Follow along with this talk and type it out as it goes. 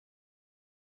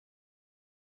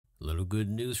Little good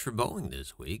news for Boeing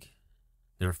this week.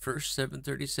 Their first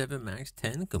 737 MAX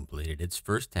 10 completed its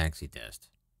first taxi test.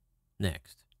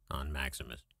 Next on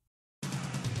Maximus.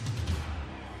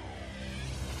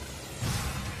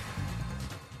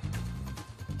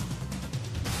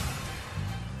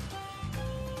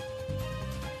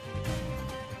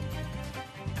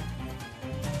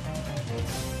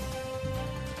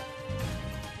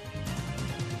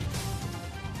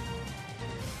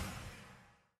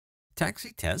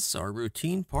 Taxi tests are a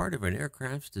routine part of an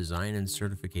aircraft's design and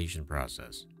certification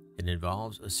process. It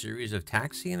involves a series of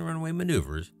taxi and runway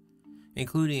maneuvers,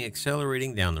 including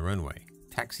accelerating down the runway.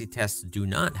 Taxi tests do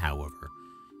not, however,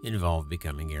 involve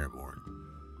becoming airborne.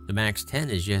 The MAX 10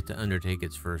 is yet to undertake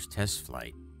its first test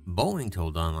flight. Boeing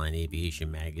told online aviation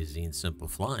magazine Simple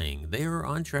Flying they are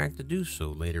on track to do so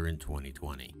later in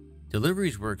 2020.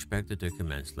 Deliveries were expected to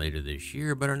commence later this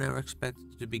year, but are now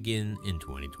expected to begin in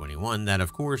 2021. That,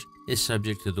 of course, is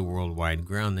subject to the worldwide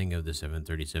grounding of the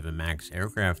 737 MAX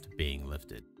aircraft being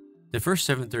lifted. The first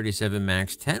 737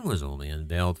 MAX 10 was only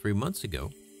unveiled 3 months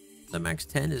ago. The MAX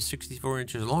 10 is 64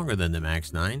 inches longer than the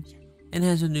MAX 9 and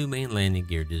has a new main landing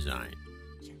gear design.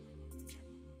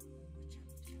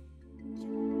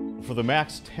 For the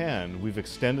MAX 10, we've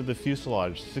extended the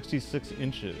fuselage 66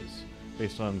 inches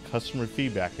based on customer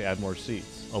feedback to add more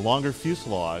seats. A longer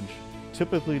fuselage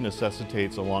typically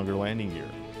necessitates a longer landing gear,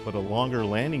 but a longer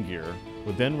landing gear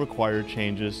would then require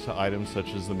changes to items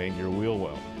such as the main gear wheel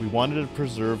well. We wanted to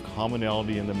preserve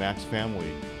commonality in the MAX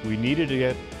family. We needed to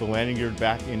get the landing gear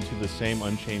back into the same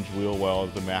unchanged wheel well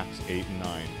as the MAX 8 and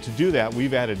 9. To do that,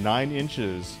 we've added 9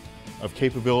 inches of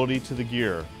capability to the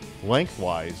gear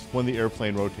lengthwise when the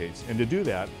airplane rotates. And to do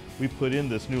that, we put in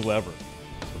this new lever.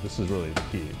 So this is really the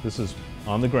key. This is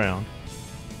on the ground,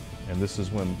 and this is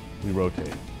when we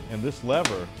rotate. And this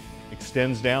lever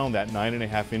extends down that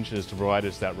 9.5 inches to provide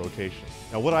us that rotation.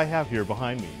 Now what I have here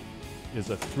behind me is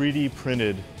a 3D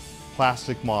printed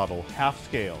plastic model, half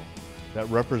scale, that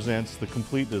represents the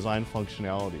complete design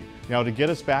functionality. Now to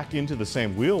get us back into the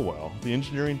same wheel well, the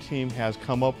engineering team has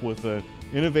come up with an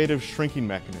innovative shrinking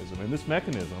mechanism. And this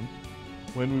mechanism,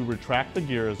 when we retract the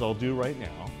gear, as I'll do right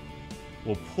now,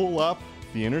 will pull up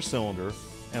the inner cylinder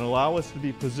and allow us to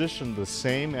be positioned the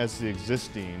same as the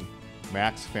existing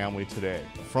MAX family today.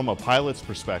 From a pilot's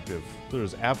perspective,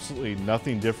 there's absolutely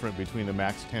nothing different between the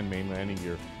MAX 10 main landing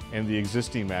gear and the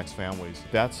existing MAX families.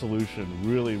 That solution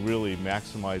really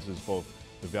maximizes both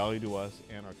the value to us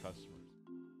and our customers.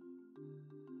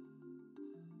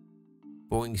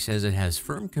 Boeing says it has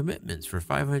firm commitments for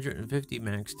 550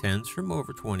 MAX 10s from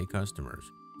over 20 customers.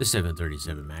 The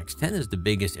 737 MAX 10 is the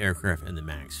biggest aircraft in the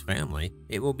MAX family.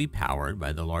 It will be powered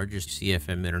by the largest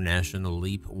CFM International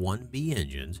LEAP 1B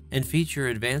engines and feature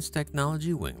advanced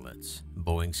technology winglets,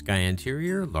 Boeing Sky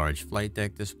Interior, large flight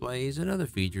deck displays, and other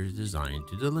features designed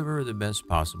to deliver the best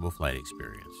possible flight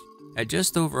experience. At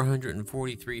just over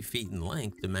 143 feet in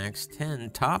length, the MAX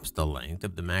 10 tops the length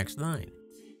of the MAX 9.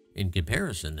 In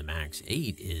comparison, the MAX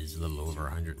 8 is a little over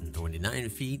 129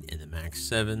 feet, and the MAX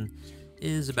 7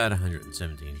 is about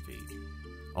 117 feet.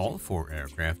 All 4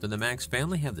 aircraft in the MAX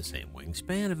family have the same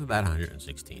wingspan of about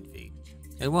 116 feet.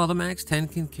 And while the MAX 10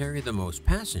 can carry the most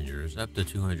passengers, up to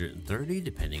 230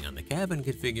 depending on the cabin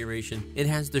configuration, it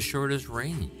has the shortest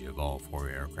range of all 4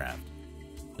 aircraft.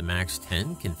 The MAX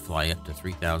 10 can fly up to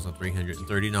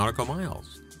 3,330 nautical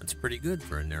miles. That's pretty good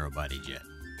for a narrow-body jet.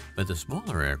 But the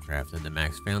smaller aircraft in the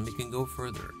MAX family can go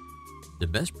further, the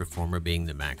best performer being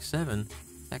the MAX 7,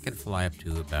 that can fly up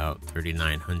to about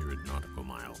 3,900 nautical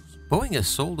miles. Boeing has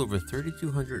sold over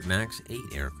 3,200 MAX 8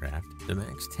 aircraft. The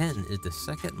MAX 10 is the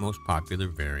second most popular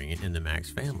variant in the MAX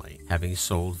family, having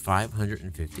sold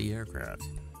 550 aircraft.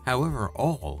 However,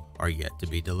 all are yet to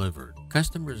be delivered.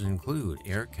 Customers include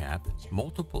AerCap,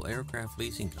 multiple aircraft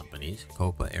leasing companies,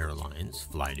 Copa Airlines,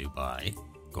 Fly Dubai,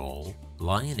 Gol,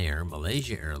 Lion Air,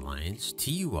 Malaysia Airlines,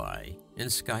 TUI, and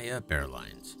SkyUp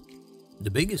Airlines. The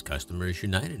biggest customer is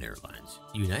United Airlines.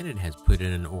 United has put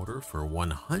in an order for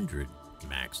 100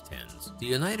 MAX 10s. The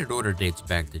United order dates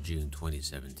back to June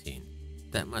 2017.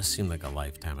 That must seem like a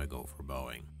lifetime ago for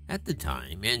Boeing. At the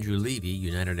time, Andrew Levy,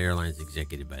 United Airlines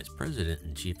Executive Vice President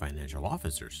and Chief Financial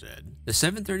Officer, said, "The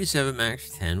 737 MAX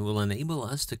 10 will enable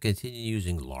us to continue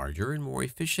using larger and more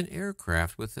efficient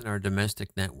aircraft within our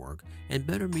domestic network and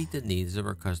better meet the needs of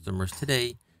our customers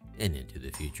today and into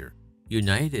the future."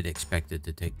 United expected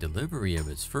to take delivery of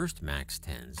its first MAX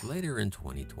 10s later in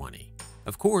 2020.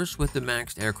 Of course, with the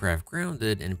MAX aircraft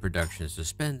grounded and production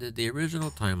suspended, the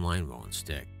original timeline won't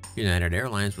stick. United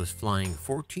Airlines was flying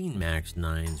 14 MAX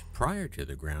 9s prior to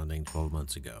the grounding 12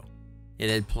 months ago. It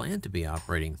had planned to be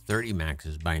operating 30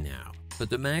 MAXs by now. But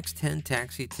the Max 10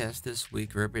 taxi test this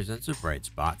week represents a bright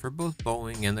spot for both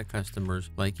Boeing and the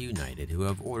customers like United who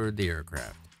have ordered the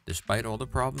aircraft. Despite all the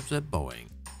problems at Boeing,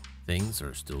 things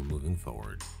are still moving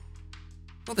forward.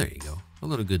 Well, there you go. A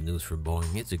little good news for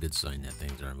Boeing. It's a good sign that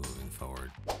things are moving forward.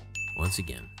 Once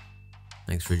again,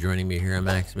 thanks for joining me here on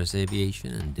Maximus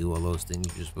Aviation, and do all those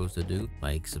things you're supposed to do.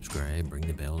 Like, subscribe, ring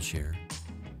the bell, share.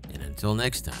 And until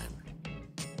next time,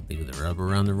 leave the rubber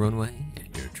around the runway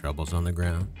and your troubles on the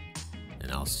ground.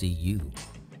 And I'll see you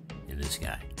in the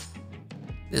sky.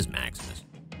 This is Maximus.